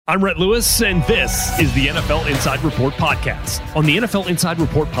I'm Rhett Lewis, and this is the NFL Inside Report podcast. On the NFL Inside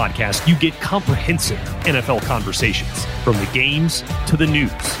Report podcast, you get comprehensive NFL conversations, from the games to the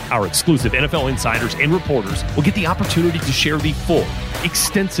news. Our exclusive NFL insiders and reporters will get the opportunity to share the full,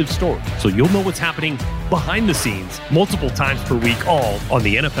 extensive story, so you'll know what's happening behind the scenes multiple times per week, all on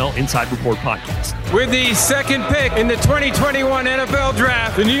the NFL Inside Report podcast. With the second pick in the 2021 NFL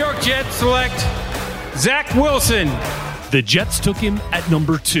Draft, the New York Jets select Zach Wilson. The Jets took him at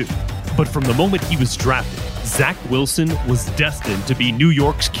number 2, but from the moment he was drafted, Zach Wilson was destined to be New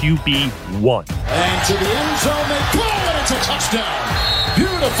York's QB1. And to the end zone they go, and it's a touchdown.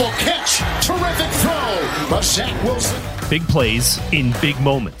 Beautiful catch, terrific throw by Zach Wilson. Big plays in big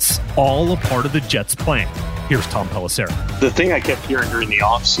moments, all a part of the Jets' plan. Here's Tom Pelissero. The thing I kept hearing during the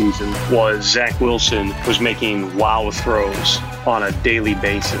offseason was Zach Wilson was making wow throws on a daily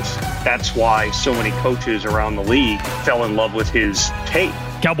basis. That's why so many coaches around the league fell in love with his tape.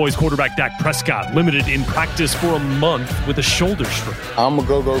 Cowboys quarterback Dak Prescott limited in practice for a month with a shoulder strain. I'm a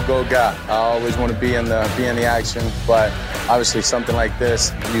go guy. I always want to be in the action, but obviously something like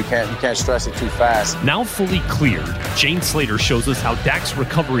this, you can't stress it too fast. Now fully cleared, Jane Slater shows us how Dak's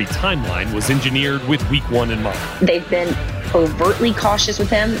recovery timeline was engineered with week 1 in mind. They've been overtly cautious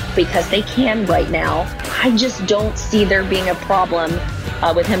with him because they can right now. I just don't see there being a problem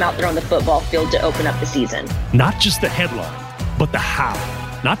with him out there on the football field to open up the season. Not just the headline, but the how.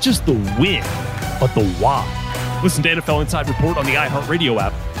 Not just the win, but the why. Listen to NFL Inside Report on the iHeartRadio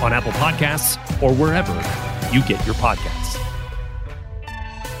app, on Apple Podcasts, or wherever you get your podcasts.